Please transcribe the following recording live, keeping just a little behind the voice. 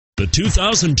The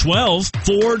 2012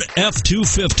 Ford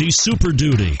F-250 Super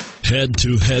Duty.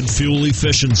 Head-to-head fuel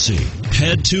efficiency,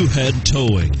 head-to-head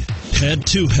towing,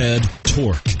 head-to-head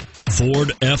torque.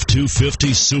 Ford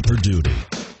F-250 Super Duty.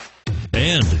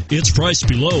 And it's priced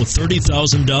below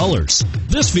 $30,000.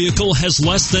 This vehicle has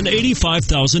less than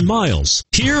 85,000 miles.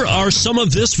 Here are some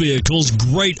of this vehicle's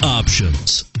great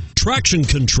options: traction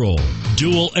control,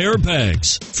 dual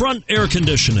airbags, front air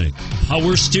conditioning,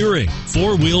 power steering,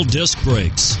 four-wheel disc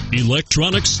brakes,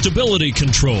 electronic stability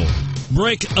control,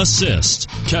 brake assist,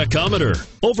 tachometer,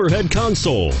 overhead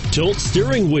console, tilt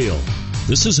steering wheel.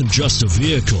 This isn't just a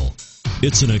vehicle,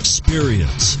 it's an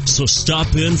experience. So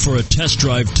stop in for a test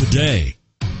drive today.